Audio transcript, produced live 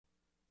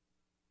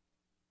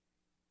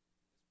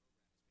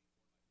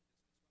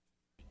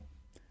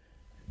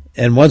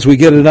And once we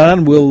get it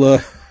on,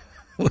 we'll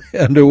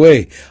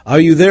underway. Are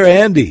you there,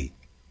 Andy?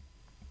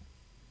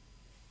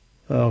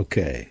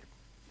 Okay.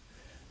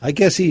 I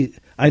guess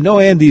I know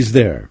Andy's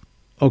there.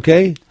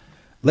 Okay?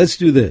 Let's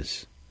do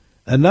this.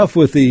 Enough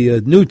with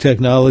the new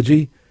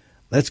technology.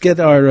 Let's get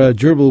our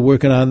gerbil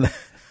working on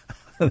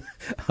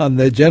on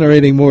the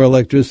generating more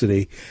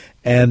electricity.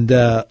 And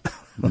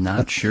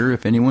not sure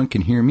if anyone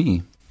can hear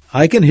me.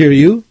 I can hear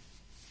you.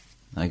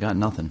 I got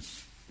nothing.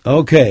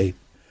 Okay.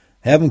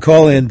 Have him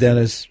call in,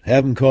 Dennis.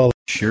 Have him call in.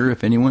 Sure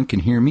if anyone can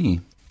hear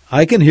me.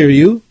 I can hear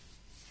you.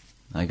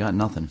 I got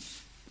nothing.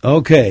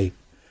 Okay.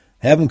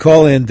 Have him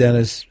call in,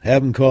 Dennis.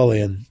 Have him call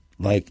in,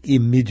 like,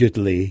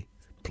 immediately,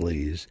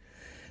 please.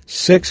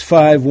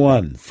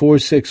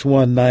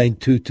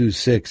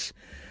 651-461-9226.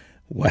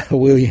 While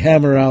we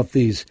hammer out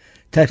these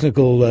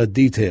technical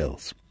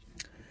details.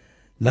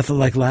 Nothing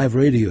like live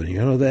radio, you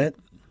know that?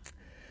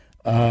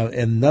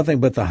 And nothing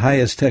but the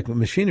highest tech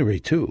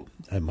machinery, too,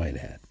 I might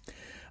add.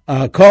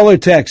 Call or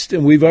text,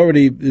 and we've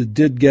already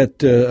did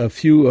get a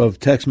few of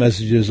text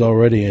messages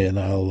already, and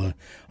I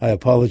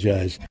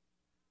apologize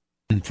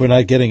for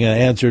not getting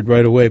answered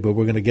right away, but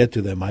we're going to get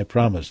to them, I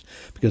promise,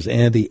 because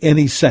Andy,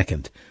 any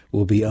second,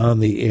 will be on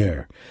the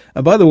air.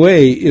 And by the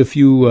way, if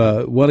you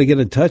want to get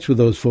in touch with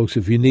those folks,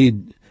 if you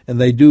need, and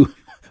they do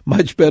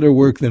much better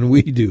work than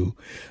we do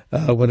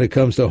when it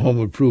comes to home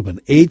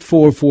improvement,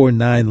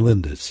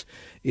 8449-LINDUS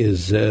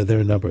is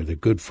their number. They're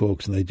good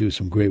folks, and they do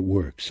some great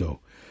work, so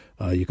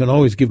you can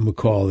always give them a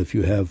call if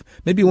you have,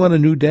 maybe you want a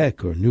new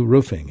deck or new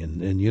roofing,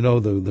 and you know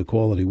the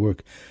quality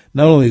work,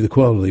 not only the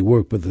quality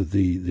work, but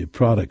the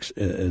products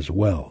as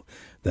well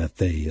that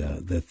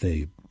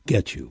they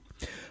get you.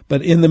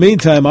 But in the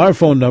meantime, our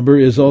phone number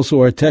is also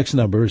our text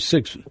number,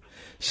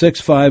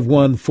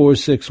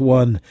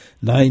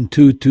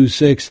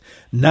 651-461-9226.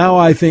 Now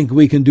I think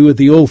we can do it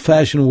the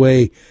old-fashioned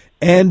way.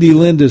 Andy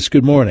Lindus,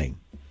 good morning.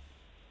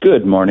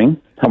 Good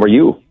morning. How are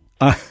you?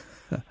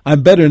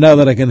 I'm better now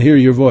that I can hear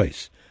your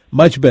voice.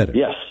 Much better.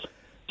 Yes,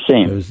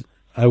 same.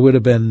 I would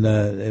have been.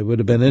 It would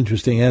have been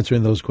interesting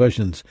answering those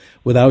questions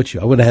without you.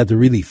 I would have had to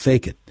really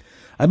fake it.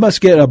 I must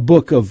get a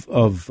book of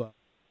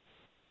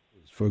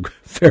for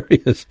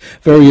various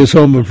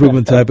home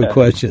improvement type of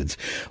questions.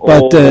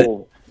 But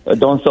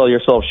don't sell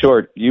yourself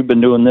short. You've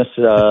been doing this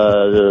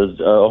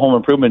home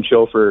improvement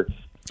show for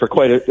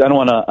quite. I don't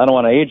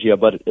want to age you,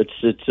 but it's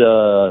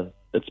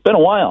been a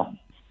while.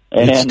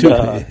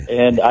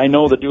 And I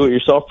know the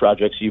do-it-yourself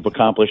projects you've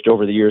accomplished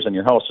over the years in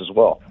your house as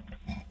well.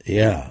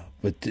 Yeah,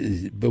 but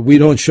we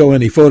don't show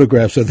any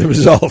photographs of the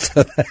results.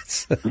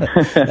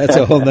 That's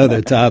a whole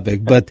nother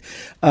topic. But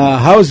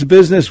how's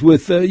business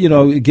with,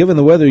 given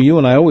the weather? You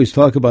and I always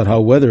talk about how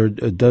weather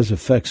does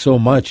affect so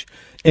much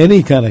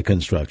any kind of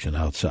construction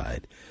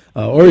outside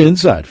or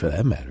inside for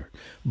that matter.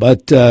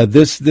 But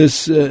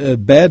this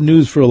bad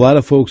news for a lot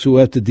of folks who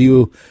have to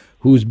deal,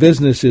 whose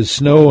business is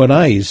snow and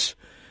ice,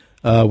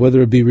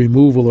 whether it be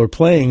removal or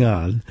playing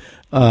on.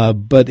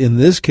 But in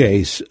this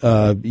case,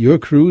 your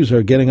crews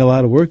are getting a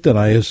lot of work done,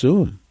 I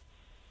assume.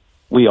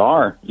 We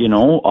are, even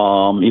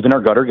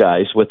our gutter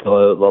guys with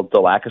the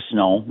lack of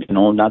snow,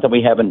 not that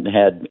we haven't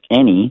had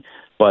any,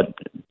 but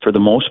for the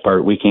most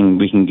part, we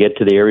can get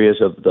to the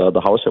areas of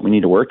the house that we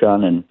need to work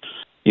on. And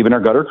even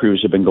our gutter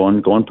crews have been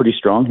going pretty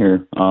strong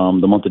here,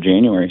 the month of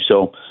January.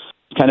 So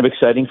it's kind of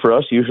exciting for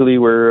us. Usually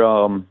we're,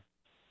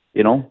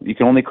 you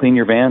can only clean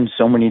your van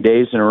so many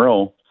days in a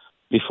row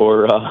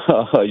before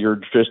you're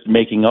just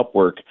making up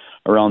work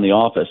around the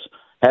office.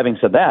 Having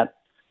said that,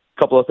 a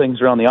couple of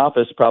things around the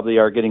office probably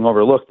are getting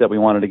overlooked that we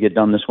wanted to get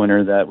done this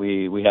winter that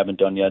we haven't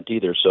done yet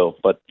either. So,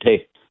 but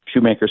hey,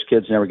 shoemakers'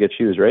 kids never get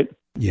shoes, right?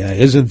 Yeah,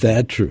 isn't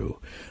that true?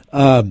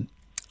 I'm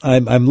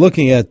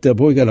looking at,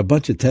 we got a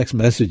bunch of text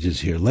messages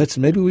here.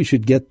 Maybe we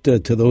should get to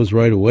those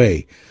right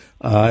away,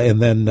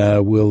 and then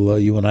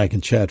you and I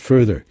can chat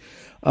further.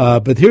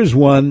 But here's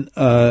one.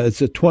 It's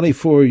a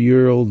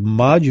 24-year-old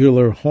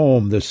modular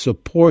home. The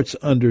supports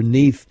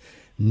underneath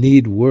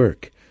need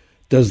work.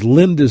 Does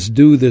Lindus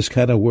do this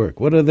kind of work?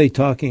 What are they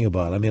talking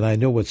about? I mean, I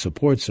know what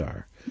supports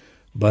are,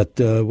 but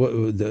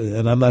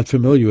and I'm not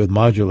familiar with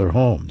modular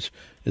homes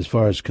as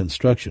far as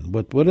construction.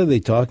 What are they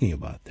talking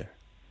about there?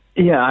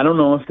 Yeah, I don't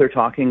know if they're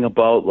talking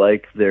about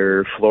like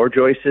their floor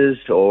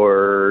joists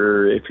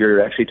or if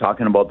you're actually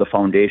talking about the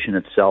foundation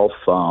itself.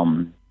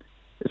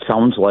 It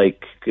sounds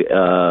like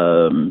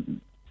a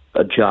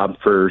job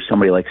for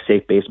somebody like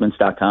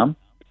safebasements.com.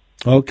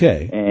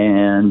 Okay.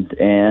 And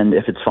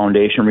if it's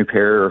foundation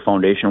repair or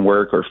foundation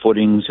work or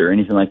footings or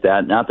anything like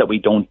that, not that we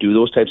don't do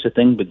those types of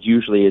things, but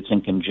usually it's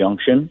in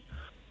conjunction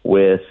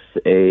with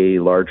a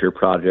larger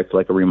project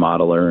like a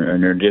remodel or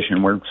an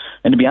addition.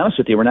 And to be honest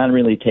with you, we're not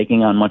really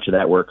taking on much of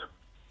that work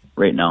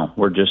right now.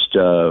 We're just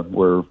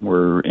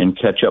we're in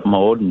catch-up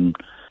mode, and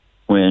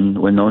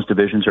when those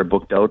divisions are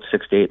booked out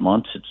 6 to 8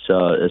 months,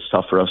 it's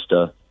tough for us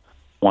to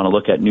want to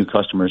look at new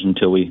customers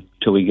until we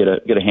get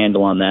a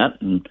handle on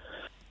that. And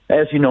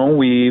as you know,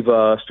 we've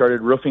started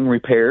roofing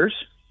repairs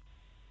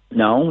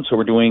now, so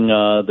we're doing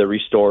the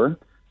restore.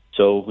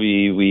 So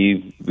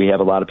we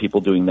have a lot of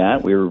people doing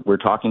that. We're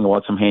talking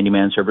about some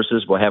handyman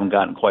services, but haven't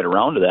gotten quite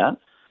around to that.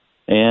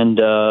 And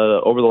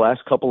over the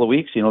last couple of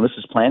weeks, this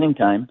is planning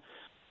time.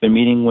 Been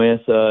meeting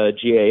with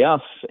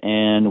GAF,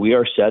 and we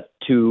are set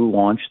to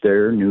launch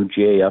their new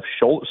GAF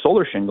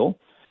solar shingle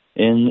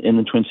in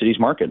the Twin Cities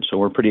market. So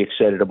we're pretty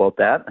excited about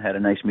that. I had a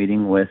nice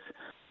meeting with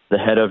the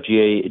head of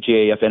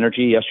GAF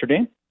Energy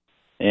yesterday,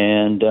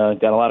 and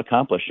got a lot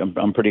accomplished.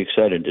 I'm pretty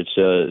excited.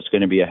 It's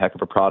going to be a heck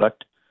of a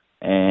product,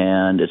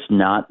 and it's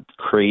not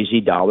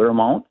crazy dollar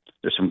amount.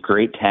 There's some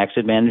great tax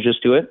advantages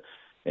to it,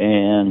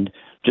 and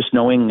just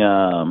knowing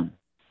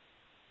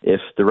if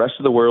the rest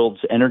of the world's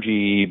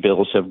energy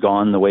bills have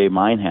gone the way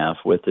mine have,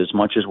 with as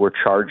much as we're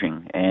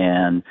charging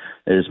and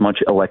as much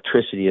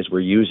electricity as we're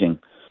using,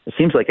 it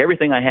seems like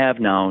everything I have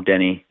now,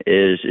 Denny,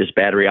 is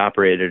battery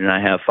operated, and I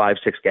have 5-6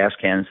 gas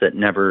cans that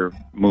never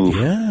move.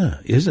 Yeah,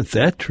 isn't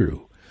that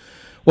true?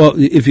 Well,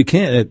 if you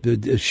can,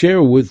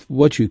 share with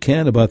what you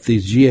can about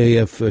these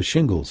GAF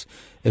shingles.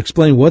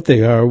 Explain what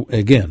they are,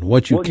 again,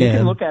 what you can. You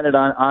can look at it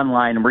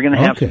online, and we're going to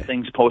have some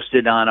things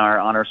posted on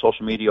our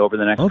social media over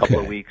the next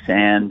couple of weeks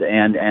and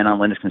on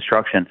Lindus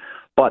Construction.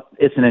 But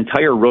it's an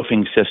entire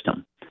roofing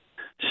system.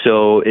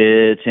 So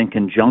it's in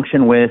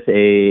conjunction with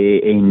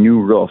a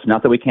new roof.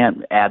 Not that we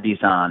can't add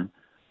these on,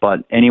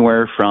 but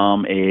anywhere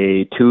from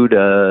a 2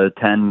 to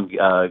 10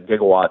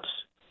 gigawatts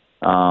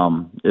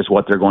is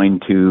what they're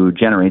going to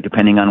generate,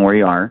 depending on where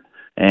you are.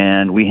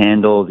 And we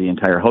handle the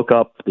entire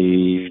hookup.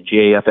 The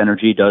GAF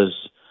Energy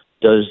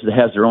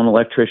has their own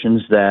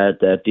electricians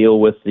that deal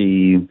with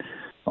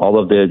all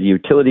of the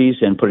utilities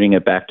and putting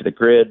it back to the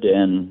grid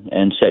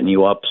and setting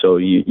you up so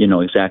you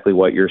know exactly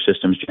what your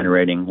system's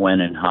generating,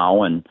 when and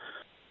how. And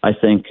I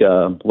think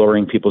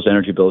lowering people's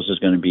energy bills is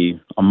going to be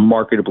a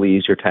markedly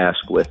easier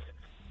task with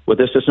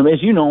this system.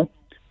 As you know,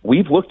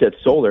 we've looked at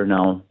solar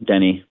now,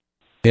 Denny,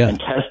 and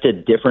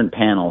tested different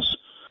panels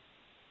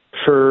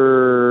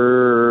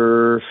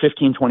for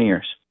 15, 20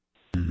 years.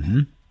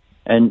 Mm-hmm.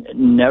 And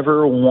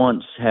never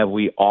once have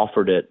we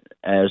offered it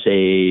as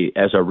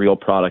a real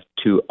product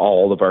to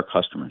all of our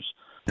customers.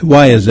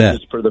 Why is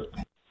that?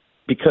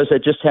 Because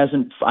it just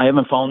I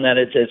haven't found that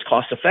it's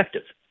cost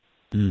effective.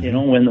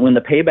 Mm-hmm. When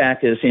the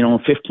payback is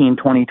 15,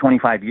 20,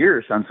 25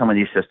 years on some of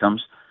these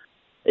systems,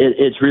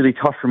 it's really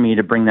tough for me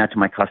to bring that to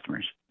my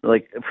customers.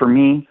 Like, for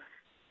me,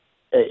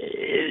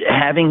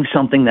 having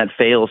something that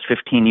fails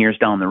 15 years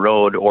down the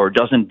road or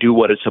doesn't do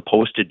what it's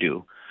supposed to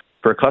do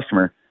for a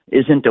customer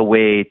isn't a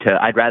way to.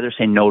 I'd rather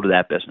say no to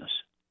that business.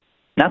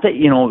 Not that,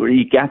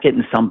 you got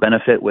getting some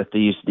benefit with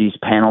these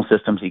panel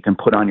systems you can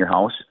put on your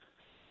house.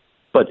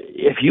 But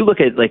if you look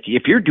at,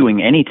 if you're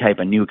doing any type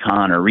of new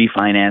con or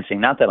refinancing,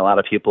 not that a lot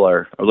of people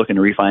are looking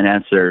to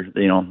refinance their,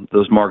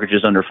 those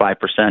mortgages under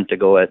 5% to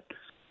go at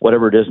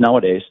whatever it is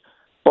nowadays.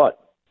 But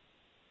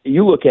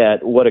you look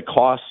at what it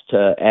costs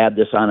to add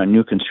this on a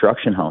new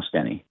construction house,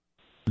 Denny,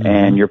 mm-hmm.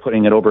 and you're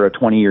putting it over a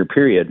 20-year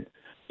period,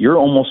 you're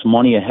almost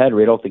money ahead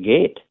right out the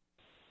gate.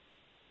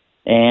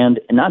 And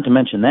not to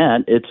mention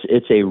that,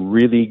 it's a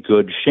really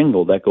good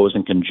shingle that goes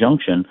in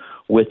conjunction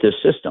with this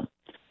system.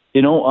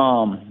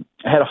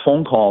 I had a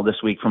phone call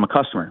this week from a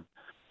customer.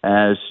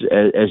 As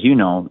you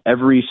know,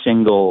 every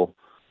single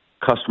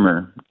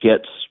customer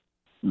gets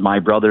my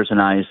brothers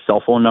and I's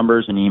cell phone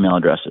numbers and email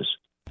addresses.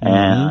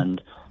 Mm-hmm.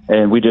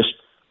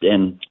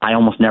 And I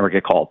almost never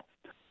get called.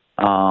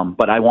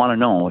 But I want to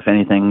know if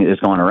anything is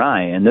going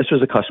awry. And this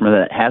was a customer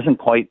that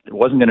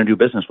wasn't going to do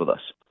business with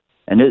us,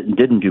 and it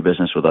didn't do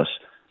business with us.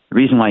 The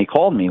reason why he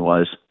called me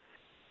was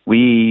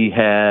we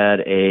had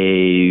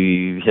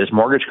his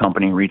mortgage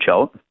company reach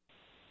out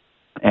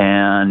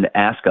and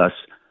ask us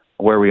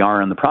where we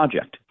are in the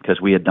project, because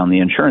we had done the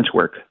insurance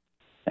work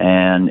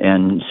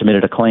and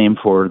submitted a claim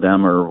for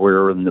them,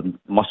 or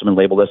must have been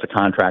labeled as a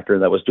contractor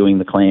that was doing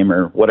the claim,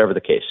 or whatever the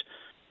case.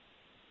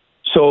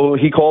 So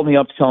he called me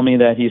up to tell me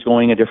that he's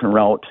going a different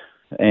route,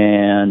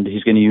 and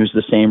he's going to use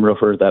the same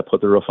roofer that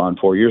put the roof on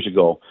 4 years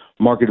ago,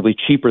 markedly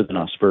cheaper than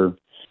us for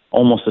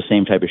almost the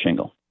same type of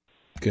shingle.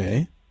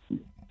 Okay.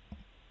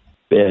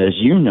 As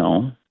you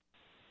know,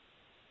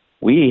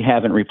 we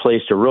haven't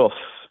replaced a roof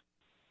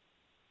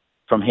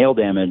from hail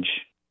damage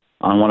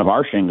on one of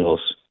our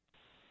shingles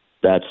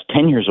that's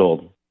 10 years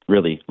old,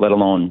 really, let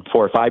alone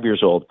 4 or 5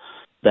 years old.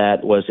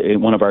 That was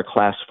one of our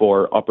Class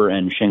 4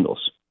 upper-end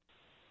shingles.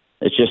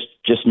 It's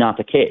just not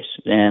the case,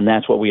 and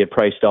that's what we had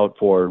priced out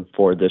for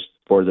this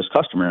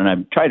customer. And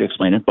I've tried to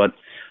explain it, but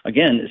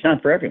again, it's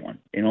not for everyone.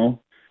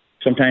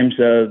 Sometimes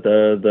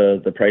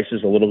the price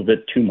is a little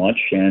bit too much,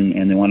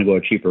 and they want to go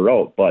a cheaper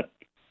route. But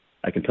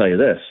I can tell you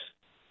this: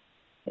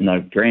 in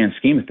the grand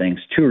scheme of things,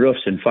 2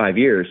 roofs in 5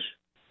 years.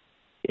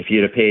 If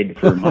you'd have paid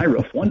for my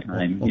roof one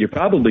time, you're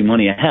probably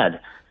money ahead.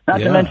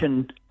 Not to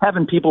mention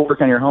having people work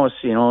on your house,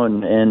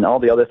 and all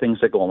the other things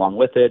that go along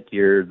with it.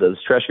 The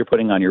stress you're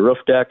putting on your roof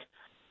deck.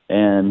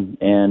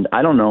 And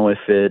I don't know if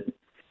it,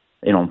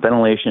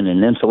 ventilation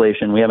and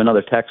insulation. We have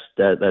another text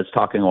that's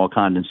talking about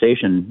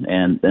condensation,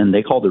 and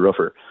they call the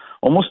roofer.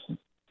 Almost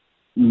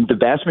the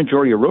vast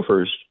majority of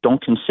roofers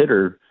don't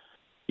consider,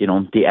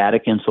 the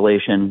attic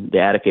insulation, the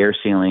attic air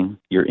sealing,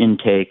 your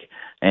intake,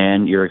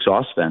 and your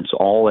exhaust vents,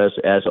 all as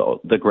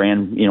the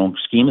grand,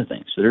 scheme of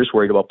things. So they're just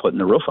worried about putting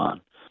the roof on,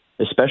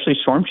 especially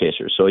storm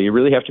chasers. So you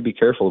really have to be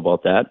careful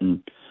about that.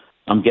 And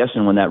I'm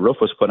guessing when that roof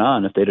was put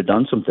on, if they'd have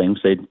done some things,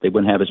 they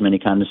wouldn't have as many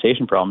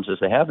condensation problems as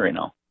they have right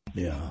now.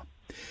 Yeah.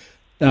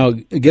 Now,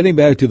 getting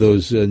back to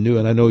those new,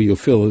 and I know you'll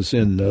fill us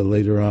in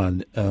later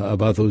on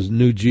about those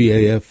new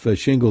GAF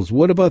shingles,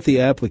 what about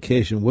the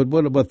application?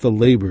 What about the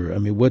labor? I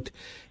mean, what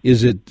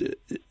is it?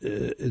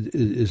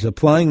 Is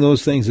applying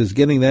those things, is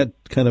getting that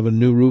kind of a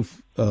new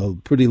roof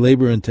pretty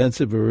labor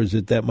intensive, or is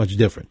it that much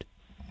different?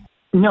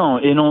 No,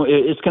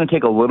 it's going to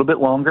take a little bit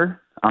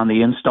longer on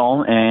the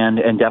install, and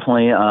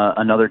definitely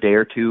another day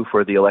or two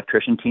for the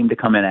electrician team to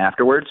come in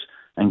afterwards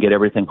and get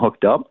everything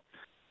hooked up.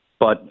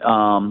 But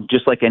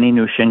just like any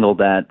new shingle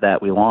that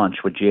we launch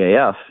with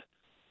GAF,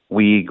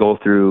 we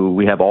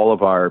have all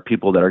of our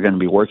people that are going to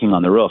be working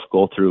on the roof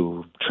go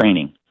through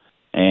training.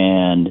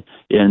 And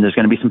there's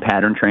going to be some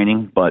pattern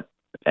training,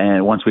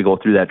 and once we go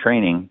through that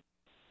training,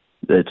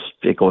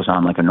 it goes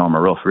on like a normal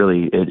roof.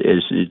 Really,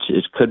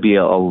 it could be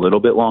a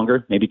little bit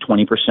longer, maybe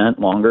 20%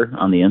 longer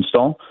on the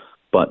install,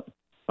 but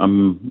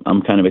I'm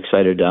kind of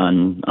excited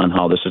on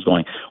how this is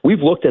going.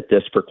 We've looked at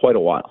this for quite a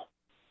while.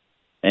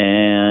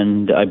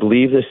 And I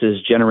believe this is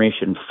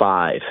generation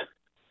 5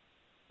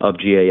 of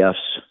GAF's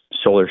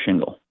solar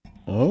shingle.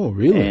 Oh,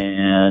 really?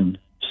 And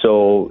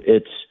so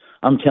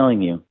I'm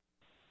telling you,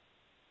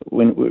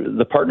 when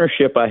the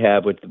partnership I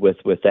have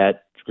with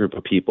that group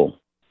of people,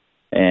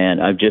 and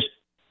I've just,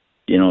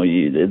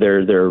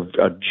 they're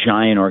a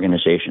giant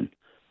organization,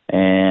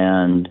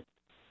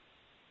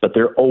 but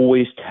they're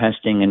always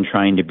testing and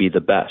trying to be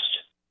the best.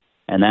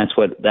 And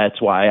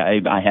that's why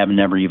I have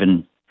never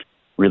even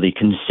really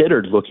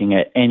considered looking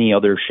at any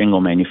other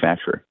shingle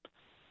manufacturer.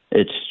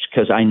 It's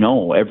because I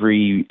know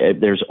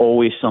there's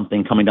always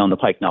something coming down the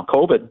pike. Now,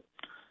 COVID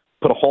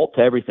put a halt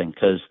to everything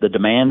because the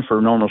demand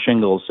for normal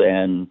shingles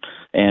and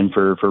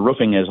for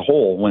roofing as a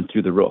whole went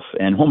through the roof,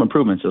 and home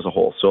improvements as a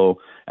whole.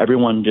 So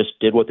everyone just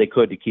did what they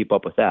could to keep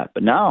up with that.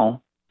 But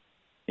now,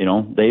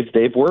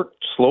 they've worked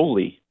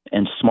slowly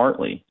and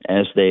smartly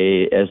as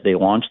they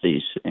launch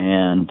these,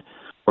 and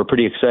we're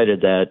pretty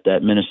excited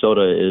that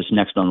Minnesota is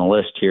next on the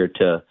list here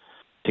to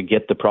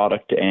get the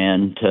product,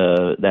 and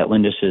that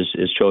Lindus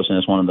is chosen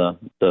as one of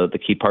the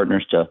key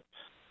partners to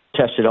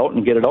test it out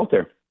and get it out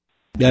there.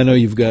 Yeah, I know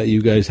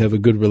you guys have a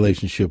good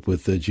relationship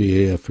with the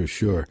GAF for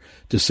sure,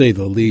 to say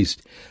the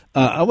least.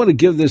 I want to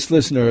give this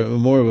listener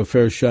more of a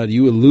fair shot.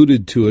 You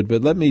alluded to it,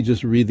 but let me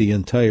just read the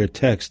entire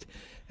text,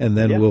 and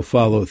then we'll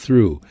follow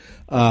through.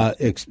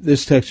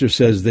 This texter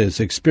says this: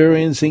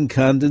 experiencing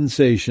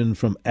condensation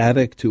from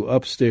attic to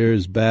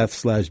upstairs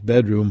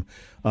bath/bedroom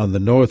on the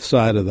north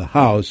side of the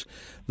house.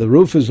 The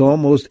roof is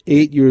almost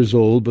 8 years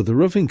old, but the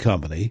roofing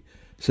company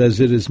says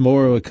it is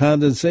more of a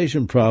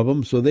condensation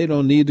problem, so they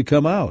don't need to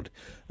come out.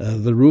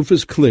 The roof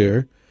is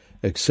clear,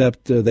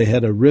 except they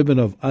had a ribbon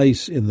of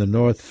ice in the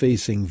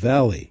north-facing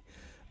valley.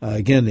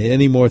 Again,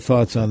 any more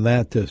thoughts on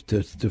that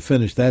to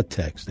finish that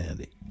text,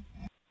 Andy?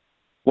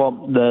 Well,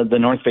 the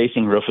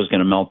north-facing roof is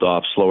going to melt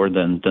off slower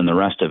than the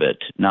rest of it.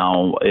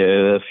 Now,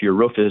 if your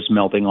roof is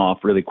melting off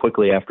really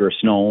quickly after a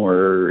snow,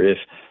 or if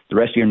the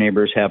rest of your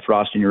neighbors have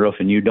frost in your roof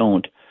and you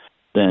don't,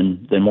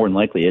 then more than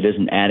likely it is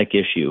an attic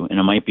issue, and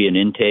it might be an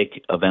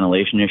intake, a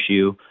ventilation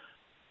issue.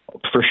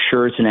 For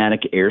sure, it's an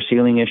attic air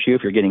sealing issue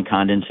if you're getting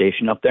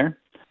condensation up there,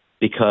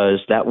 because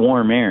that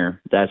warm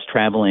air that's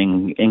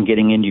traveling and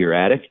getting into your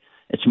attic,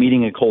 it's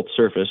meeting a cold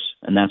surface,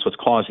 and that's what's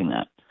causing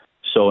that.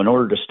 So in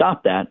order to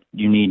stop that,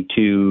 you need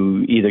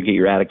to either get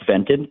your attic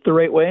vented the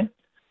right way,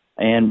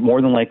 and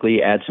more than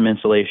likely add some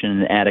insulation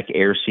and attic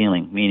air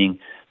sealing, meaning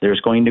there's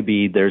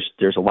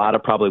a lot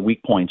of probably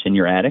weak points in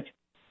your attic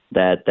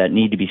that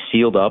need to be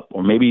sealed up,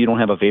 or maybe you don't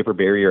have a vapor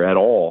barrier at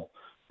all.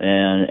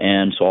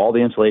 And so all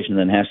the insulation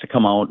then has to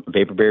come out,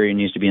 vapor barrier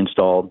needs to be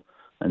installed,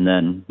 and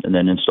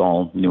then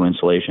install new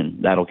insulation.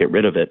 That'll get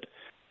rid of it.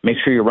 Make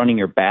sure you're running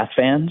your bath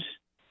fans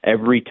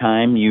every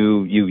time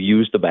you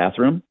use the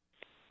bathroom.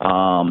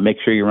 Make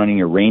sure you're running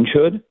your range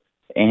hood,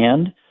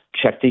 and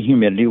check the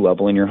humidity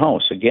level in your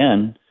house.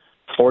 Again,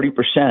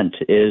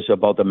 40% is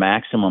about the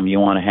maximum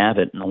you want to have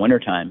it in the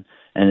wintertime.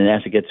 And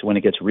then when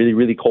it gets really,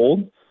 really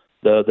cold,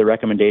 the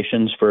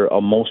recommendations for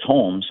most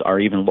homes are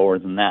even lower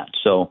than that.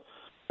 So,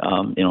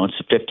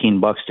 it's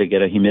 $15 to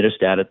get a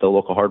humidistat at the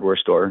local hardware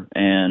store,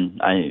 and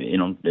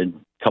a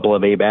couple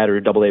of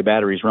double A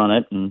batteries run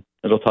it, and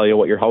it'll tell you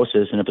what your house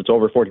is. And if it's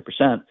over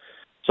 40%,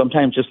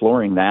 sometimes just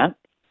lowering that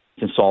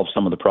can solve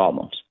some of the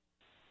problems.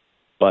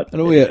 But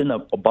if it's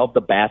above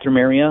the bathroom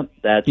area,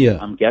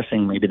 I'm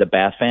guessing maybe the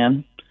bath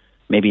fan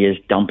maybe is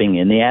dumping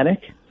in the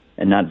attic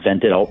and not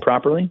vented out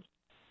properly.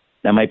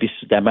 That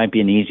might be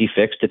an easy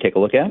fix to take a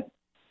look at.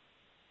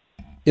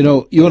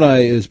 You and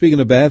I, speaking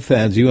of bath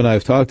fans, you and I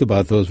have talked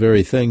about those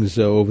very things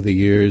over the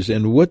years.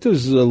 And what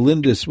does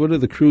Lindus, what are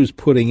the crews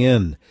putting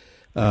in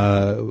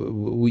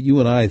You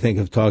and I think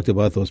have talked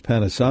about those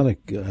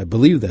Panasonic. I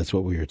believe that's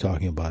what we were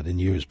talking about in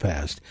years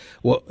past.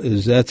 Well,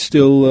 is that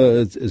still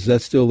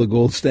the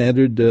gold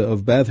standard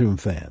of bathroom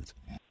fans?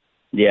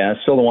 Yeah,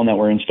 it's still the one that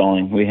we're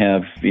installing. We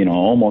have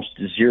almost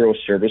zero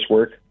service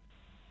work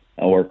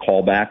or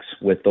callbacks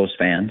with those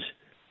fans,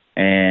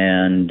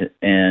 and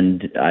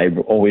I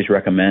always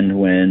recommend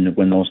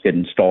when those get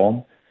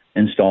install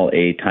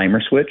a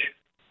timer switch.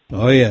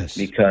 Oh yes,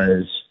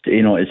 because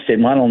it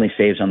not only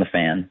saves on the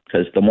fan,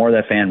 because the more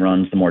that fan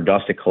runs, the more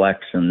dust it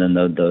collects, and then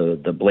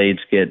the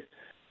blades get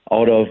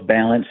out of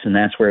balance, and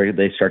that's where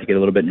they start to get a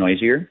little bit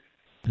noisier.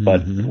 Mm-hmm.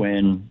 But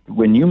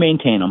when you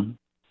maintain them,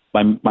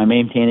 by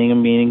maintaining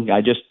them, meaning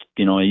I just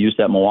I use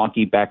that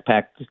Milwaukee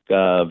backpack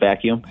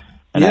vacuum,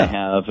 and I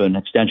have an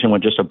extension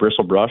with just a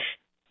bristle brush.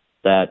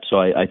 So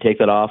I take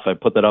that off, I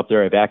put that up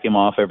there, I vacuum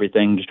off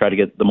everything, just try to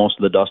get the most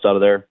of the dust out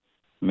of there,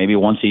 maybe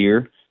once a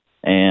year,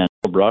 and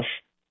a brush.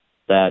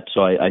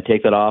 So I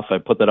take that off, I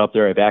put that up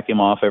there, I vacuum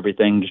off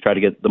everything, just try to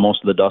get the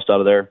most of the dust out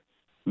of there,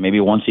 maybe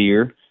once a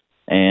year,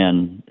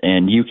 and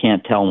you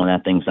can't tell when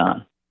that thing's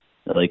on.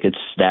 Like, it's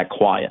that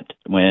quiet.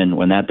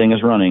 When that thing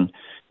is running,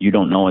 you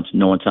don't know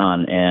it's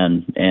on,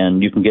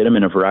 and you can get them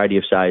in a variety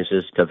of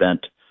sizes to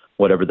vent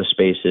whatever the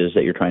space is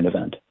that you're trying to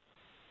vent.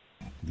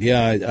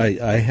 Yeah,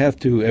 I have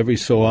to every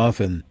so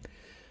often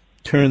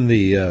turn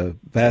the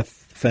bath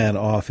fan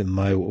off in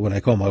what I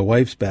call my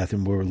wife's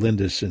bathroom, where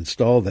Lindus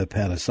installed that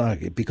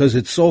Panasonic, because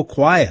it's so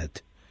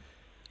quiet.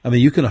 I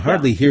mean, you can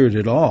hardly hear it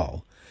at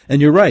all.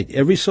 And you're right.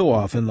 Every so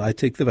often, I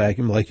take the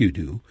vacuum like you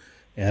do,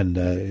 and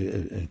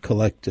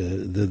collect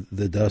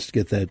the dust,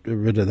 get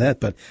rid of that.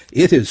 But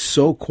it is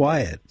so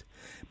quiet.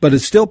 But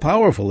it's still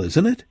powerful,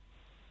 isn't it?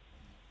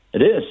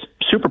 It is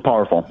super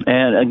powerful.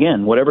 And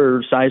again,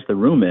 whatever size the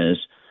room is,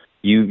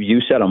 you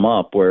set them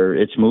up where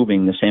it's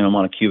moving the same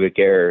amount of cubic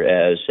air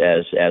as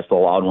the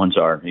loud ones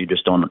are. You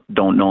just don't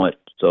know it.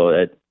 So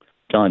I'm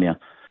telling you,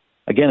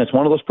 again, it's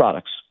one of those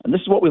products, and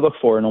this is what we look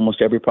for in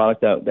almost every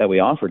product that we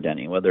offer,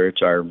 Denny. Whether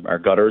it's our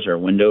gutters, our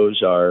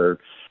windows, our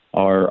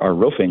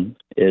roofing,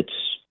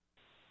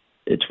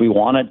 we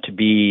want it to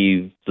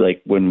be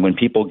like when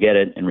people get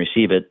it and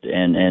receive it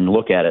and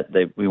look at it,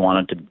 we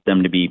want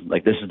them to be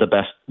like, this is the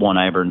best one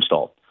I ever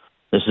installed.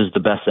 This is the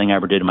best thing I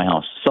ever did in my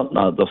house.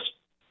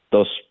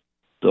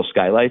 Those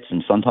skylights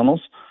and sun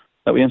tunnels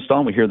that we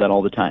install, we hear that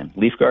all the time.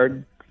 Leaf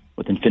guard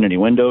with infinity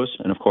windows,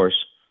 and of course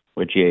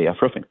with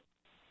GAF roofing.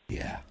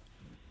 Yeah,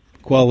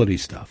 quality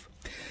stuff.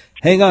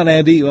 Hang on,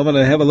 Andy. I'm going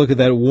to have a look at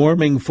that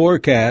warming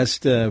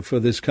forecast for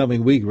this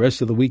coming week,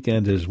 rest of the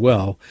weekend as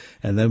well,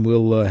 and then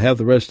we'll have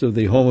the rest of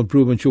the home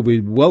improvement show. We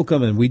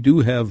welcome, and we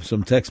do have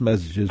some text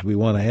messages we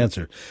want to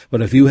answer.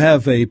 But if you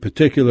have a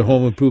particular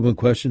home improvement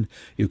question,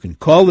 you can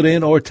call it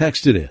in or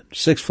text it in,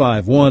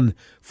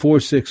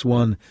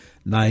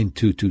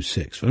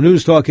 651-461-9226. From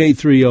News Talk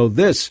 830,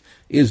 this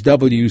is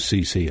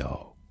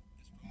WCCO.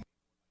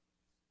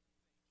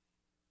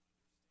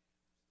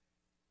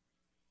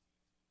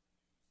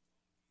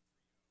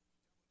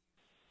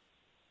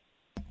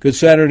 Good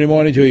Saturday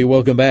morning to you.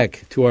 Welcome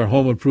back to our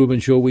Home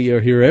Improvement Show. We are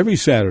here every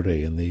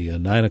Saturday in the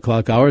 9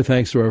 o'clock hour,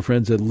 thanks to our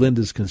friends at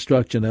Lindus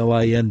Construction,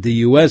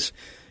 Lindus.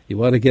 You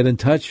want to get in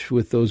touch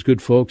with those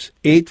good folks,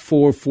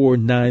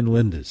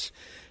 8449-LINDUS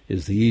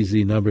is the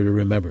easy number to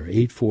remember,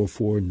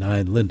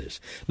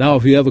 8449-LINDUS. Now,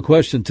 if you have a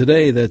question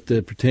today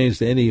that pertains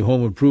to any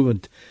home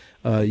improvement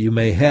you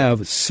may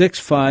have,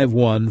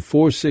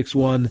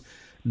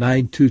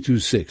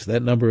 651-461-9226.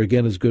 That number,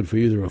 again, is good for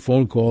either a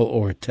phone call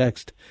or a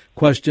text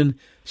question,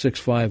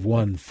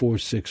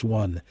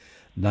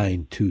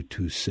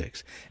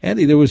 651-461-9226.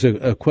 Andy, there was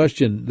a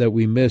question that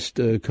we missed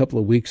a couple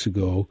of weeks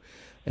ago,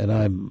 and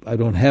I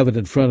don't have it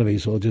in front of me,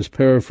 so I'll just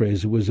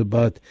paraphrase. It was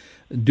about,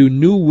 do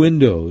new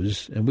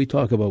windows, and we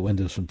talk about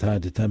windows from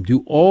time to time,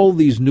 do all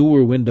these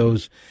newer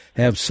windows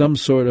have some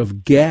sort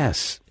of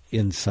gas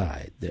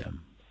inside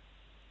them?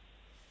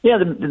 Yeah,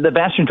 the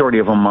vast majority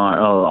of them,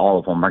 all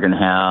of them, are going to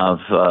have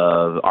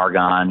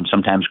argon,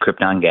 sometimes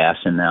krypton gas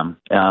in them.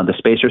 The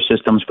spacer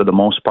systems, for the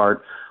most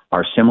part,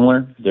 are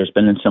similar. There's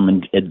been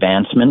some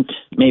advancement,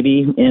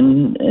 maybe,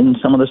 in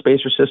some of the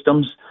spacer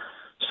systems,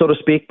 so to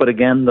speak. But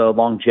again, the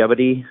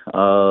longevity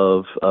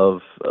of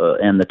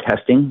and the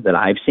testing that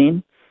I've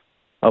seen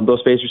of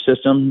those spacer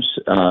systems,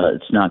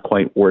 it's not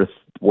quite worth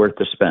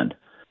the spend.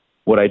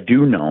 What I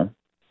do know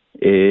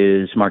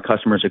is my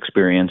customer's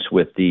experience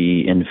with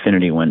the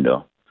infinity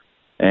window.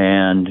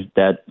 And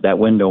that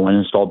window, when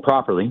installed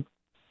properly,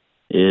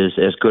 is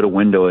as good a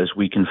window as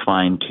we can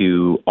find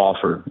to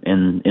offer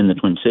in the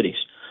Twin Cities.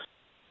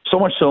 So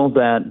much so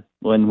that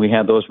when we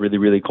have those really,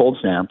 really cold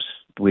snaps,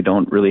 we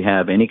don't really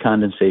have any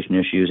condensation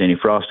issues, any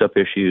frost-up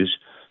issues,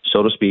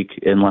 so to speak,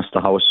 unless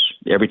the house,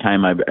 every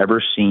time I've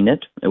ever seen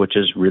it, which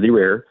is really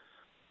rare,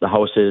 the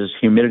house's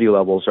humidity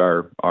levels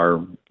are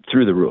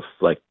through the roof,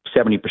 like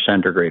 70%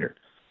 or greater,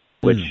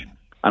 which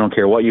I don't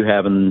care what you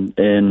have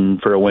in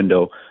for a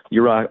window.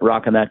 You're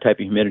rocking that type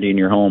of humidity in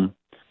your home,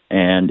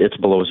 and it's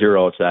below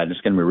zero outside.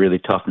 It's going to be really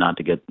tough not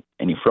to get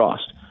any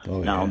frost. Oh,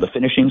 yeah. Now, the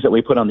finishings that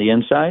we put on the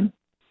inside,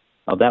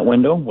 of that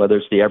window, whether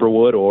it's the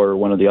Everwood or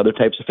one of the other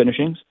types of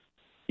finishings,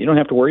 you don't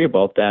have to worry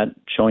about that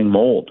showing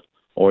mold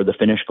or the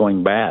finish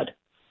going bad.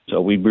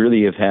 So we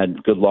really have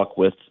had good luck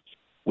with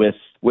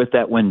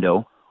that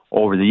window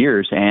over the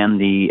years, and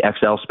the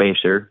XL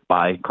spacer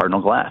by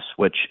Cardinal Glass,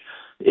 which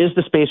is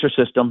the spacer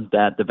system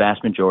that the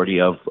vast majority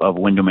of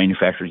window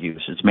manufacturers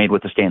use. It's made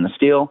with the stainless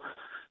steel.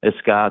 It's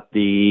got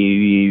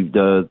the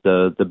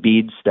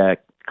beads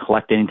that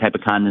collect any type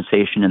of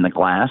condensation in the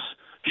glass,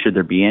 should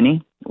there be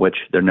any, which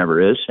there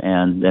never is,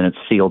 and then it's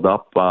sealed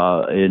up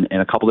in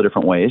a couple of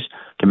different ways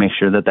to make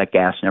sure that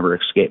gas never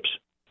escapes.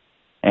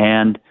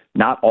 And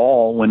not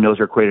all windows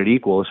are created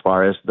equal as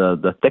far as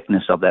the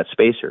thickness of that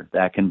spacer.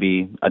 That can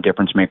be a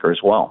difference maker as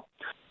well.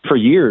 For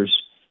years,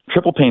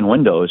 triple pane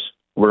windows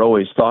were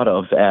always thought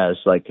of as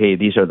like, hey,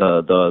 these are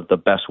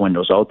the best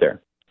windows out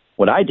there.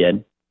 What I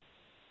did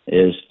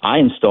is I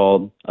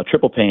installed a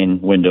triple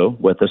pane window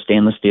with a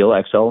stainless steel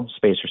XL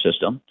spacer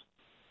system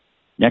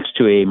next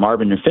to a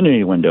Marvin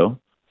Infinity window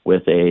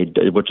which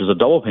is a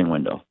double pane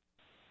window.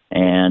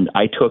 And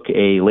I took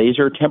a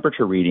laser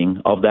temperature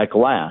reading of that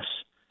glass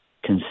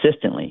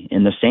consistently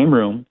in the same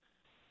room,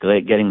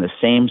 getting the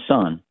same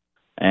sun,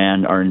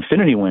 and our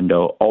Infinity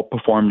window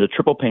outperformed the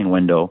triple pane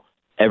window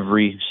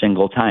every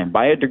single time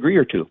by a degree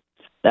or two.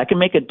 That can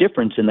make a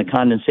difference in the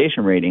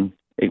condensation rating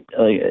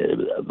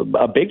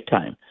a big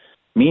time,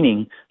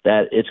 meaning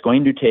that it's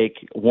going to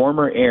take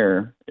warmer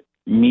air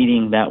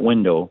meeting that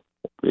window.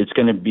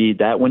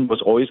 That window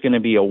was always going to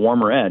be a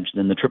warmer edge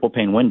than the triple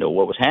pane window.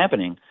 What was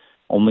happening,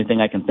 only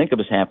thing I can think of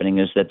is happening,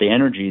 is that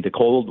the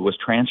cold was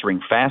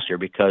transferring faster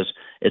because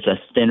it's a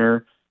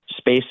thinner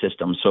space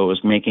system. So it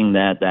was making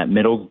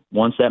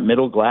once that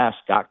middle glass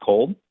got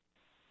cold,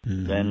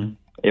 then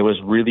it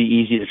was really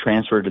easy to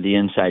transfer to the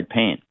inside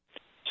pane.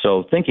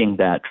 So thinking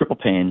that triple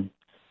pane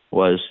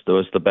was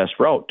the best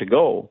route to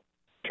go,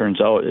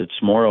 turns out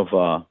it's more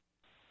of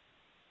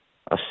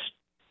a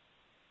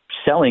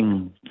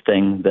selling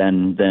thing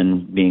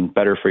than being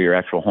better for your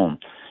actual home.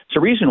 It's the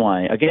reason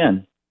why,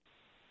 again,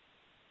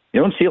 you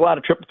don't see a lot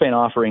of triple pane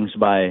offerings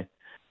by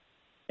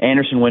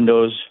Anderson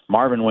Windows,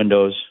 Marvin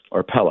Windows,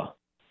 or Pella.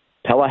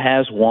 Pella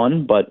has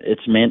one, but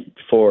it's meant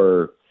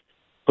for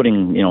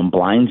putting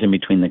blinds in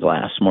between the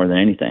glass more than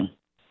anything.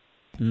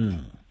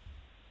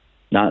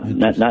 Not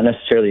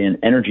necessarily an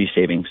energy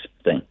savings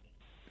thing.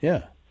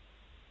 Yeah.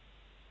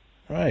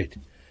 Right.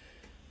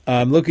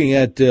 I'm looking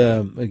at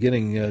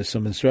getting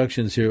some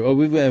instructions here. Oh,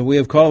 we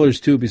have callers,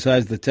 too,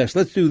 besides the text.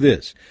 Let's do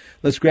this.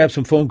 Let's grab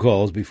some phone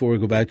calls before we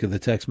go back to the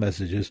text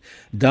messages.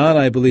 Don,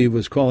 I believe,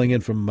 was calling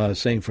in from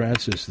St.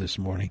 Francis this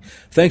morning.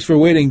 Thanks for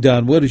waiting,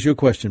 Don. What is your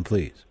question,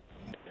 please?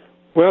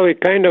 Well, it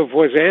kind of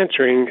was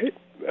answering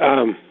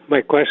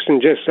my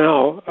question just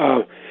now.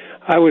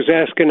 I was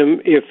asking him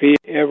if they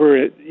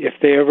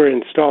ever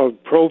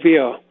installed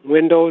Provia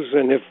windows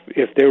and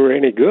if they were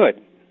any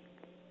good.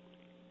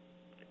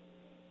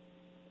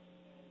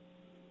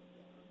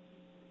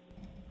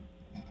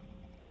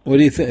 What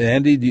do you think,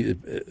 Andy?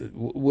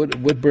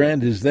 What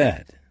brand is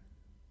that?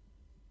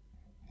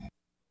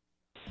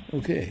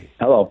 Okay.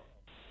 Hello.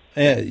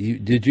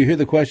 Did you hear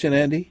the question,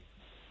 Andy?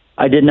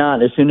 I did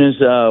not. As soon as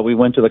we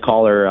went to the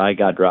caller, I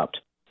got dropped.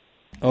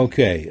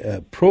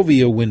 Okay.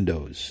 Provia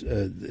windows.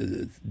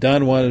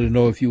 Don wanted to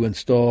know if you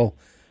install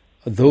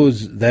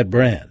that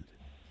brand.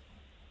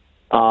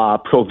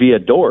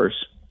 Provia doors,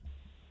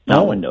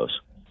 not windows.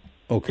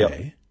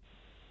 Okay.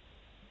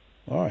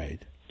 Yep. All right.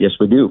 Yes,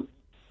 we do.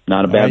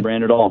 Not a bad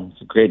brand at all.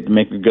 It's great to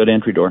make a good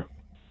entry door.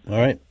 All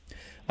right.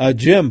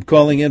 Jim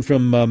calling in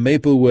from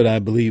Maplewood, I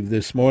believe,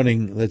 this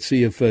morning. Let's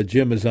see if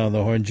Jim is on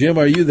the horn. Jim,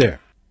 are you there?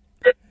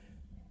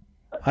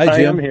 Hi, Jim. I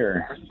am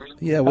here.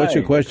 Yeah, what's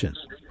your question?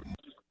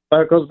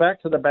 It goes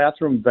back to the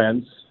bathroom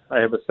vents.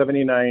 I have a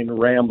 79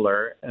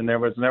 Rambler, and there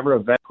was never a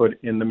vent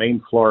put in the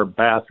main floor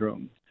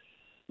bathroom.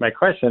 My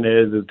question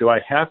is do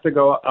I have to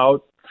go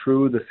out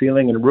through the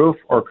ceiling and roof,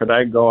 or could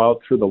I go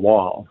out through the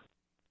wall?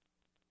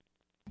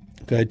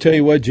 I tell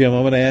you what, Jim,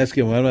 I'm going to ask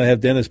him. I'm going to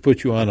have Dennis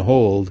put you on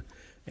hold,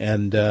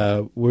 and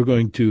we're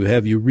going to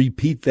have you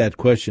repeat that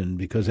question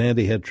because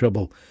Andy had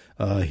trouble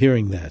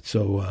hearing that.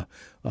 So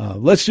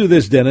let's do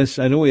this, Dennis.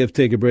 I know we have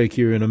to take a break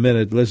here in a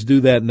minute. Let's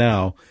do that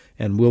now,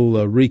 and we'll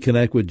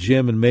reconnect with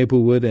Jim in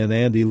Maplewood and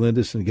Andy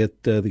Lindus and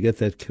get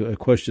that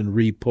question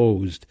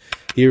reposed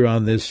here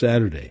on this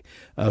Saturday.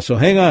 So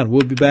hang on.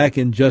 We'll be back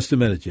in just a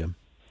minute, Jim.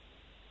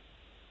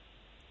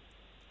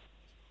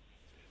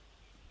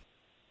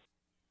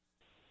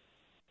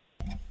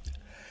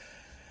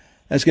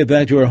 Let's get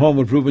back to our home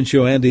improvement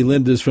show. Andy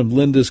Lindus from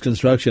Lindus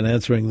Construction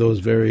answering those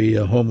very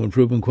home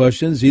improvement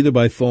questions, either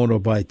by phone or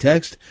by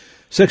text.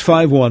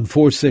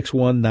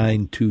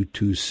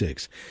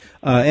 651-461-9226.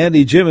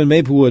 Andy, Jim in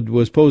Maplewood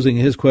was posing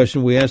his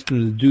question. We asked him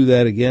to do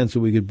that again so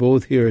we could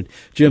both hear it.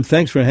 Jim,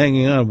 thanks for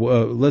hanging on.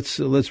 Let's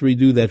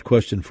redo that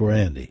question for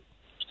Andy.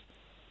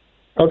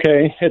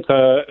 Okay, it's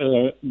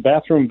a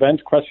bathroom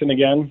vent question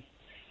again.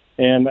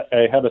 And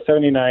I have a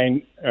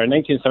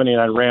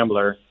 1979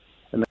 Rambler,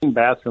 and the main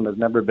bathroom has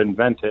never been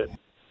vented.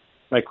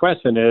 My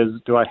question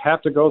is, do I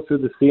have to go through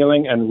the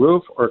ceiling and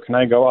roof, or can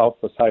I go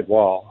out the side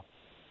wall?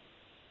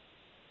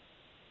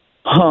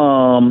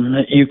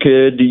 You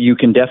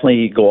can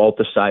definitely go out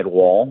the side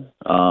wall.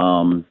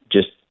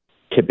 Just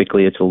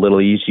typically it's a little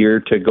easier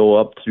to go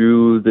up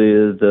through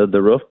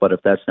the roof, but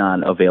if that's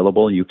not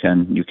available, you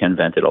can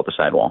vent it out the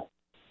side wall.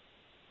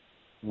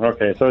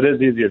 Okay, so it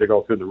is easier to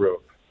go through the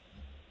roof.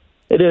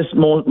 It is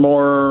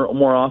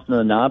more often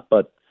than not,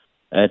 but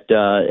at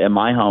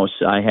my house,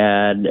 I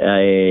had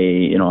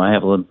I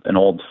have an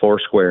old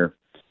 4-square,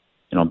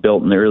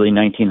 built in the early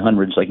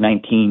 1900s, like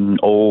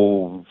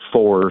 1904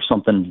 or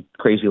something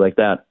crazy like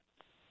that.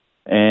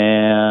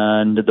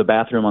 And the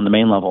bathroom on the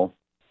main level,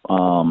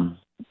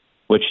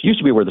 which used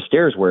to be where the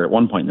stairs were at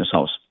one point in this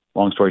house.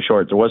 Long story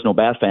short, there was no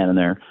bath fan in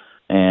there.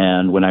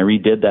 And when I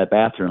redid that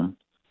bathroom,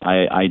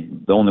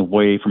 the only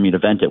way for me to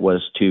vent it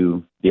was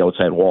to the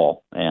outside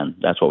wall, and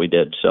that's what we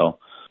did. So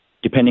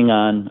depending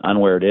on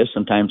where it is,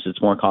 sometimes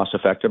it's more cost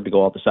effective to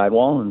go out the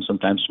sidewall, and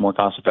sometimes it's more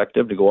cost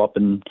effective to go up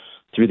and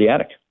through the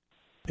attic.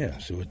 Yeah,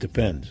 so it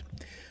depends.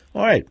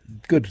 All right,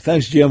 good.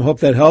 Thanks, Jim. Hope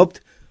that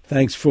helped.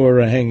 Thanks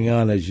for hanging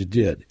on as you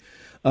did.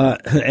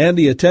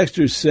 Andy, a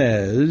texter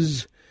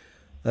says,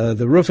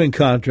 the roofing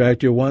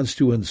contractor wants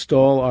to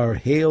install our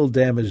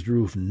hail-damaged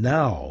roof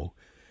now.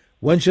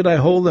 When should I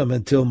hold them?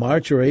 Until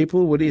March or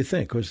April? What do you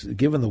think? Because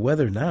given the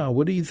weather now,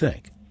 what do you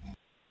think?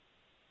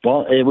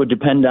 Well, it would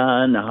depend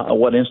on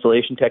what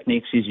installation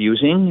techniques he's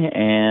using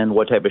and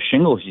what type of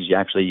shingles he's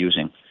actually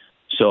using.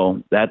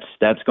 So that's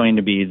going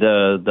to be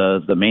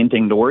the main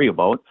thing to worry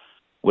about.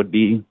 Would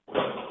be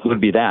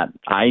that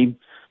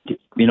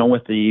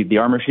with the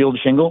Armor Shield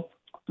shingle,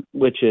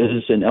 which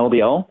is an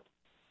LVL,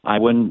 I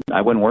wouldn't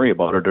worry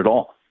about it at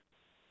all.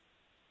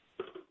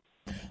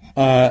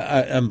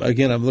 I'm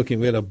looking.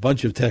 We had a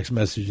bunch of text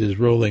messages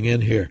rolling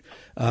in here.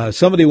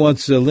 Somebody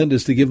wants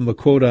Lindus to give him a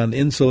quote on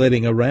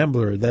insulating a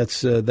Rambler.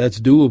 That's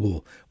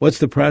doable. What's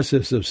the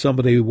process of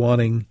somebody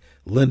wanting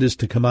Lindus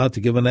to come out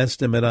to give an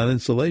estimate on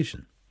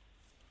insulation?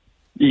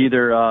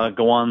 Either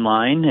go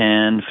online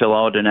and fill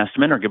out an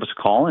estimate, or give us a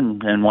call,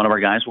 and one of our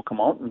guys will come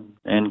out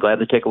and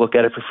gladly take a look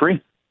at it for free.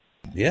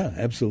 Yeah,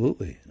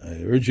 absolutely.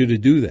 I urge you to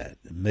do that.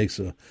 It makes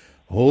a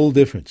whole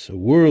difference, a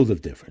world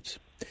of difference.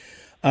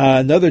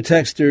 Another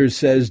texter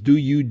says, do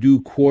you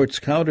do quartz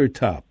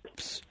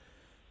countertops,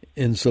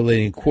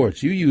 insulating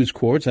quartz? You use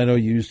quartz. I know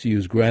you used to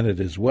use granite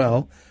as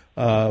well.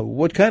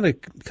 What kind of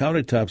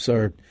countertops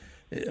are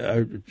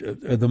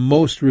the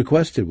most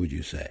requested, would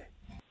you say?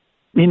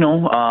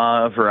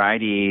 A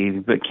variety,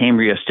 but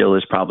Cambria still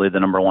is probably the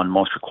number one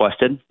most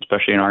requested,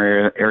 especially in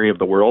our area of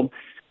the world.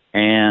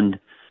 And,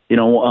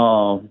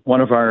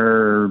 one of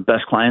our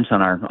best clients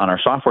on our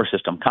software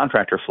system,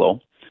 Contractor Flow,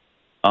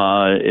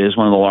 is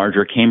one of the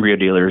larger Cambria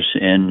dealers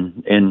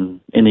in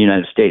the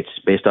United States,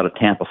 based out of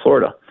Tampa,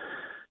 Florida.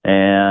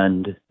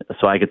 And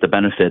so I get the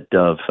benefit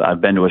of,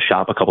 I've been to a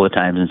shop a couple of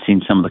times and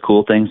seen some of the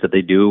cool things that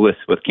they do with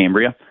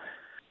Cambria.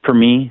 For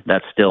me,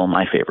 that's still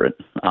my favorite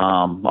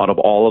out of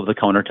all of the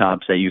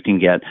countertops that you can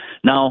get.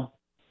 Now,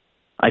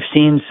 I've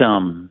seen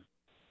some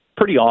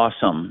pretty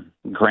awesome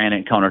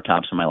granite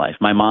countertops in my life.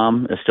 My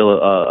mom is still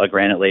a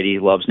granite lady,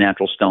 loves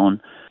natural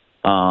stone.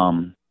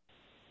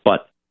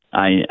 But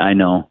I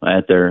know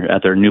at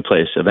their new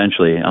place,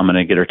 eventually I'm going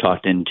to get her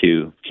talked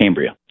into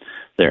Cambria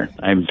there.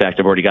 In fact,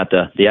 I've already got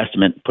the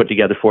estimate put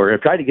together for her.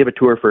 I've tried to give it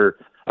to her for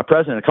a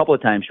present a couple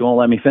of times. She won't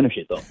let me finish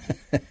it, though.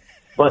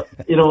 But,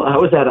 I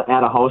was at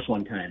a house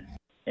one time,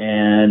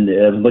 and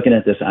I was looking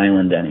at this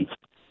island, Denny,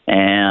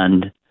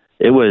 and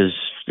it was,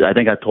 I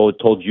think I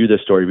told you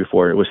this story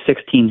before, it was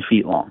 16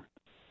 feet long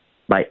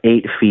by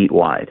 8 feet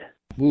wide.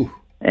 Ooh.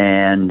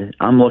 And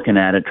I'm looking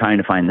at it, trying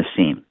to find the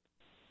seam,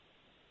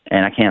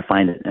 and I can't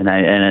find it. And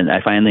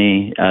I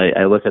finally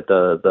look at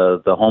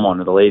the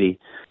homeowner, the lady,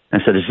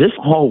 and I said, "Is this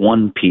all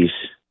one piece?"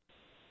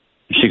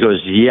 She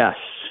goes, "Yes."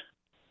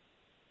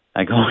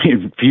 I go,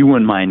 "If you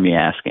wouldn't mind me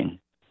asking."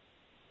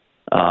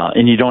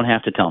 And you don't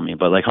have to tell me,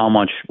 but how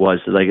much was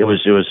it? It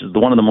was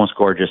one of the most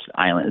gorgeous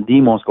island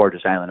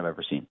I've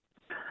ever seen.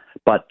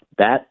 But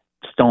that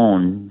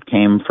stone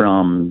came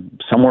from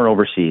somewhere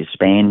overseas,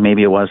 Spain,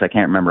 maybe it was. I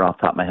can't remember off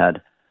the top of my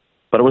head,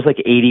 but it was like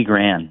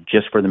 $80,000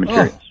 just for the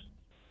materials. Oh.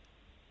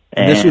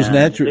 And this was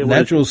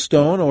natural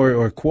stone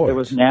or quartz? It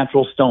was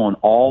natural stone,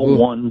 all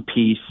one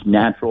piece,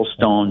 natural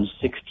stone,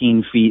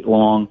 16 feet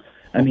long.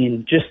 I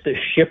mean, just the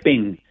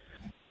shipping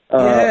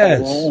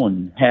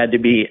alone had to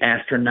be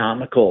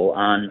astronomical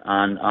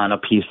on a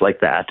piece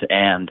like that.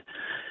 And,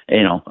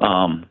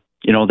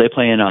 they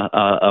play in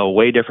a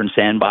way different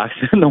sandbox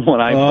than the one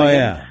I play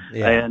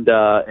in.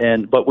 Yeah.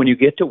 But when you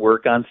get to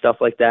work on stuff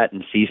like that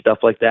and see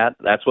stuff like that,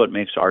 that's what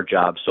makes our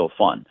job so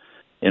fun.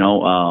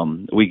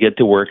 We get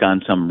to work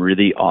on some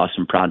really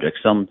awesome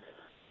projects.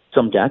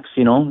 Some decks,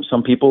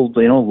 some people,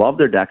 love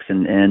their decks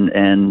and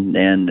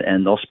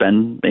they'll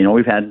spend,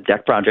 we've had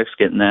deck projects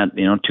getting that,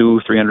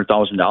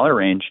 $200,000-$300,000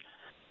 range.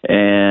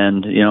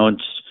 And,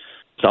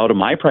 it's out of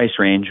my price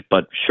range,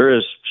 but sure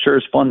is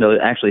fun to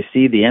actually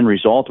see the end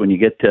result when you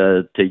get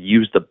to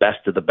use the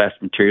best of the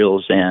best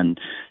materials and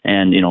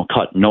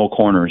cut no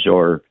corners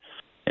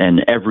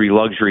and every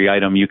luxury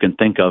item you can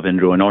think of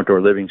into an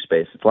outdoor living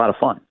space. It's a lot of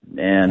fun.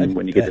 And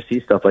when you get to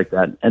see stuff like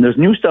that, and there's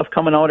new stuff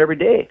coming out every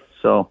day.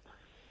 So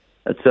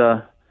that's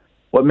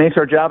what makes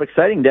our job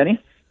exciting,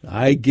 Denny.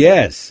 I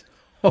guess.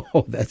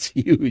 Oh, that's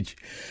huge.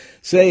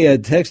 Say,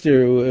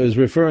 Texter was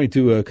referring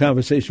to a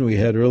conversation we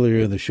had earlier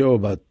in the show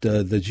about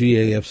the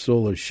GAF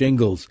Solar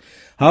Shingles.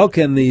 How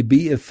can they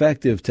be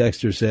effective,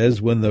 Texter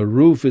says, when the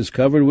roof is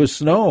covered with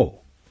snow?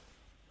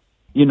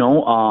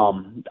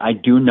 I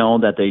do know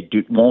that they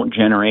won't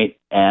generate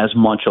as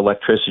much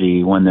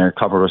electricity when they're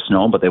covered with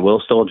snow, but they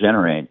will still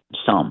generate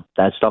some.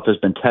 That stuff has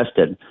been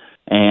tested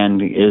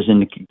and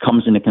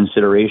comes into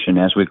consideration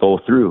as we go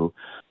through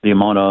the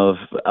amount of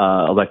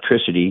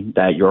electricity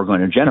that you're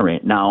going to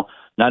generate. Now,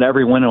 not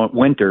every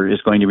winter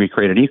is going to be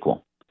created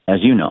equal,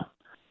 as you know.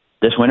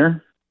 This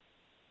winter,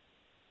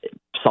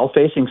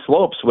 south-facing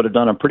slopes would have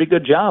done a pretty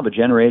good job of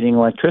generating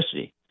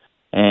electricity.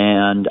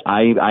 And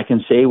I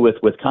can say with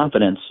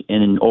confidence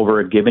in over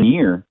a given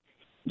year,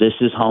 this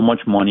is how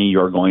much money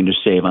you're going to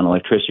save on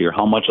electricity or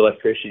how much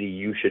electricity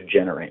you should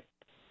generate.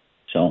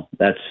 So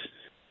that's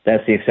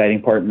the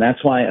exciting part. And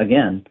that's why,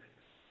 again,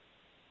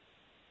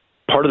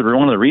 one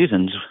of the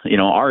reasons,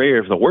 our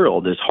area of the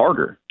world is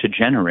harder to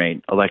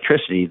generate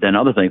electricity than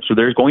other things. So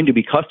there's going to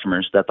be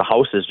customers that the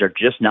houses are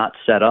just not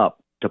set up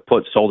to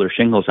put solar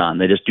shingles on.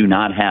 They just do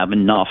not have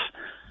enough.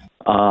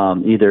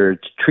 Either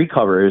tree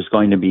cover is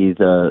going to be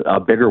a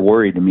bigger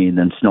worry to me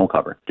than snow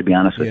cover, to be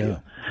honest with you.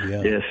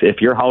 Yeah.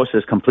 If your house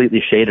is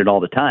completely shaded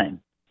all the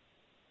time,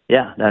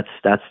 that's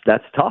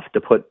tough to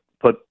put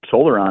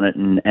solar on it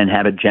and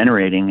have it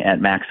generating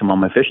at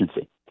maximum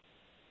efficiency.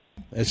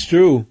 That's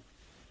true.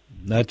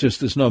 Not just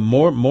the snow,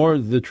 more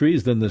the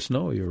trees than the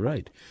snow. You're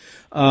right.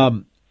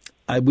 A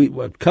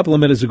couple of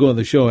minutes ago on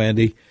the show,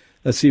 Andy,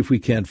 let's see if we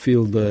can't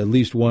field at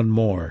least one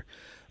more.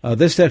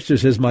 This texter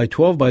says, my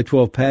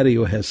 12-by-12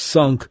 patio has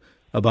sunk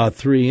about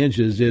 3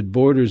 inches. It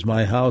borders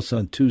my house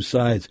on 2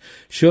 sides.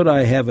 Should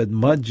I have it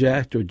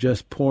mud-jacked or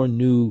just pour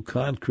new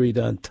concrete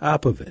on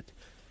top of it?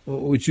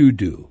 What would you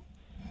do?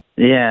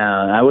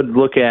 Yeah, I would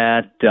look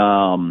at,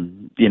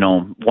 one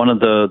of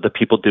the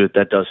people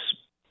that does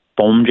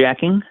foam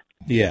jacking.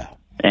 Yeah.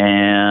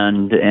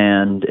 And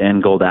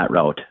go that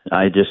route.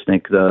 I just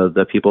think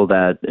the people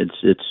that it's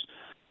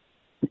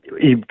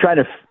you try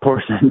to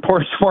pouring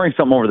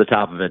something over the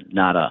top of it,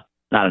 not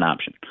an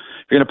option.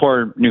 If you're going to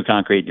pour new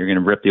concrete, you're going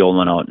to rip the old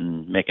one out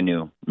and make a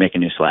new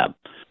slab.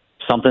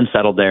 Something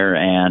settled there,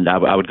 and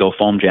I would go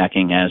foam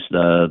jacking as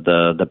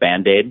the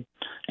Band-Aid,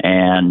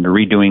 and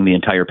redoing the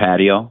entire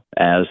patio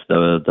as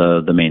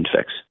the main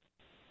fix.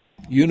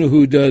 You know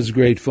who does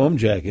great foam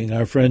jacking?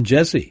 Our friend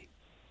Jesse.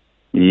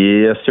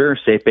 Yes, sir.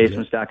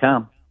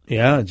 SafeBasements.com.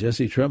 Yeah,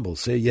 Jesse Tremble.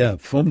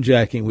 Foam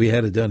jacking. We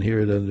had it done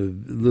here a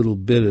little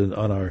bit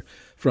on our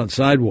front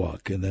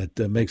sidewalk, and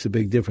that makes a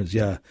big difference.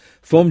 Yeah,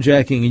 foam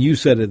jacking, and you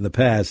said it in the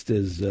past,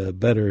 is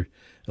better,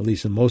 at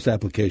least in most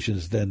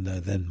applications,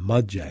 than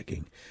mud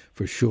jacking,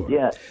 for sure.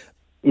 Yeah,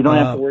 you don't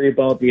have to worry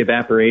about the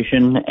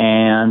evaporation,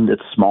 and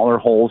it's smaller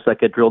holes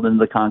that get drilled into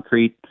the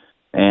concrete.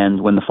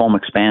 And when the foam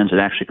expands, it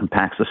actually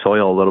compacts the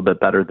soil a little bit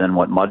better than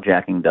what mud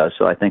jacking does.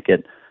 So I think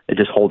it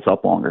just holds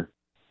up longer.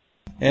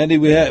 Andy,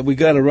 we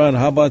got to run.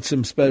 How about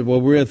some special?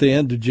 Well, we're at the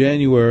end of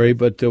January,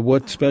 but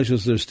what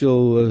specials are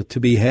still to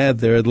be had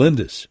there at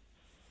Lindus?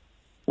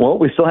 Well,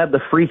 we still have the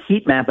free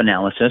heat map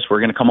analysis.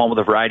 We're going to come up with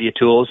a variety of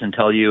tools and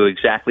tell you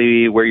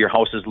exactly where your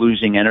house is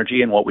losing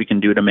energy and what we can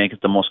do to make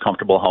it the most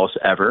comfortable house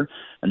ever.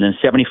 And then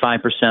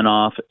 75%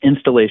 off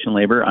installation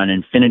labor on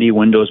Infinity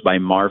Windows by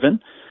Marvin.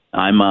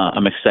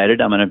 I'm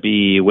excited. I'm going to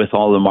be with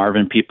all the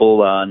Marvin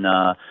people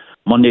on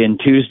Monday and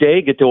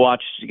Tuesday. Get to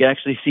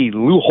actually see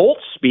Lou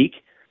Holtz speak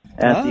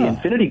at the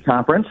Infinity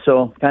Conference,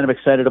 so kind of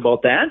excited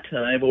about that.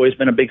 I've always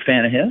been a big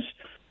fan of his,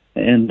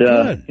 and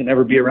can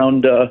never be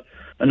around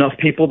enough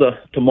people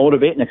to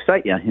motivate and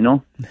excite you,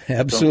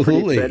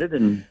 Absolutely. So I'm excited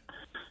and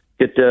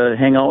get to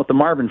hang out with the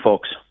Marvin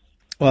folks.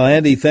 Well,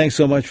 Andy, thanks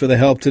so much for the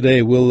help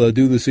today. We'll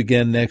do this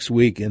again next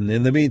week, and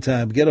in the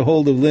meantime, get a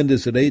hold of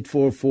Lindus at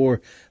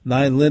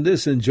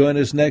 844-9-LINDUS and join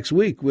us next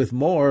week with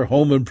more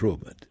home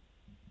improvement.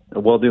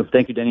 Will do.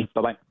 Thank you, Denny.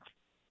 Bye-bye.